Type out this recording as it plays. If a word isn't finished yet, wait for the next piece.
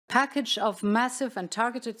package of massive and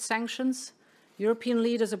targeted sanctions European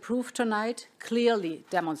leaders approved tonight clearly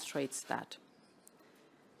demonstrates that.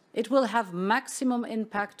 It will have maximum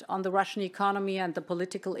impact on the Russian economy and the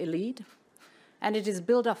political elite, and it is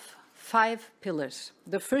built of 5 pillars.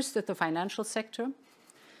 The first is the financial sector.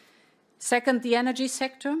 Second, the energy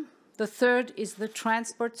sector. The third is the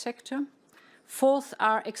transport sector. Fourth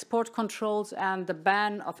are export controls and the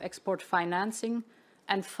ban of export financing.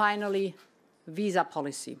 And finally, visa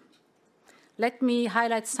policy. Let me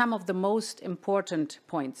highlight some of the most important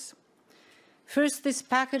points. First, this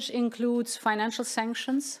package includes financial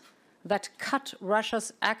sanctions that cut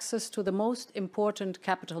Russia's access to the most important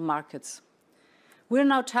capital markets. We're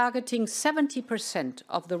now targeting 70%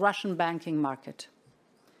 of the Russian banking market,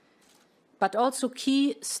 but also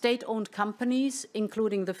key state-owned companies,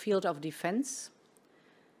 including the field of defense.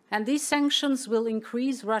 And these sanctions will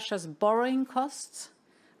increase Russia's borrowing costs,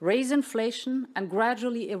 raise inflation, and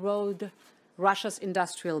gradually erode Russia's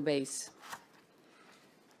industrial base.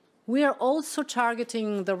 We are also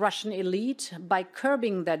targeting the Russian elite by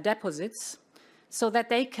curbing their deposits so that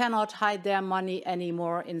they cannot hide their money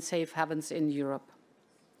anymore in safe havens in Europe.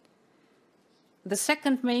 The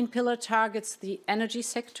second main pillar targets the energy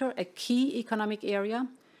sector, a key economic area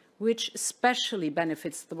which especially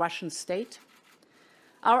benefits the Russian state.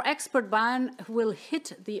 Our export ban will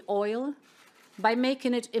hit the oil by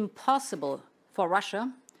making it impossible for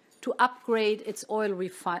Russia to upgrade its oil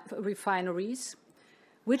refineries,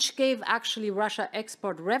 which gave actually Russia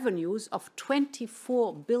export revenues of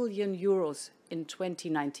 24 billion euros in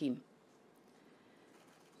 2019.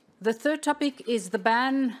 The third topic is the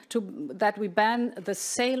that we ban the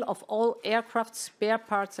sale of all aircraft spare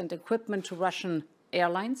parts and equipment to Russian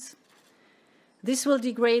airlines. This will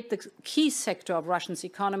degrade the key sector of Russia's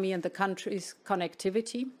economy and the country's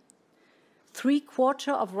connectivity.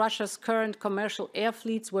 3/4 of Russia's current commercial air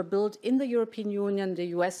fleets were built in the European Union, the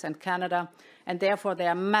US, and Canada, and therefore they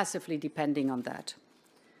are massively depending on that.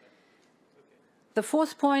 The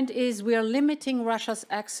fourth point is we are limiting Russia's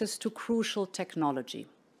access to crucial technology.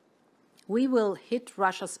 We will hit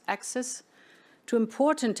Russia's access to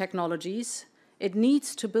important technologies it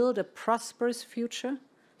needs to build a prosperous future,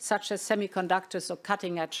 such as semiconductors or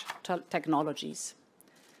cutting-edge technologies.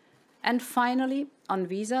 And finally, on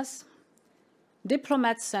visas,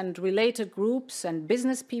 diplomats and related groups and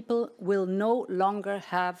business people will no longer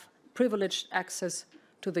have privileged access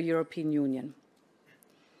to the European Union.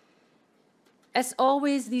 As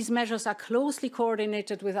always, these measures are closely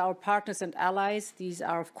coordinated with our partners and allies. These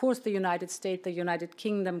are, of course, the United States, the United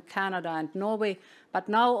Kingdom, Canada, and Norway, but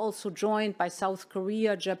now also joined by South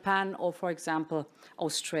Korea, Japan, or, for example,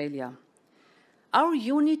 Australia. Our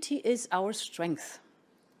unity is our strength.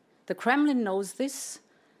 The Kremlin knows this,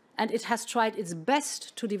 and it has tried its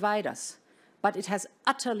best to divide us, but it has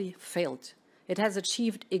utterly failed. It has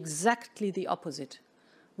achieved exactly the opposite.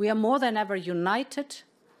 We are more than ever united,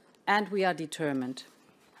 and we are determined.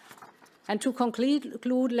 And to conclude,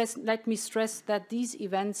 let me stress that these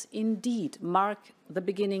events indeed mark the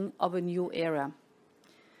beginning of a new era.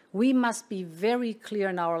 We must be very clear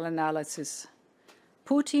in our analysis.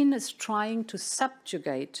 Putin is trying to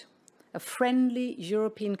subjugate a friendly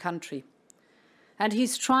European country, and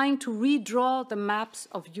he's trying to redraw the maps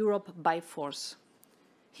of Europe by force.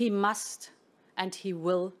 He must and he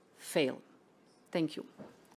will fail. Thank you.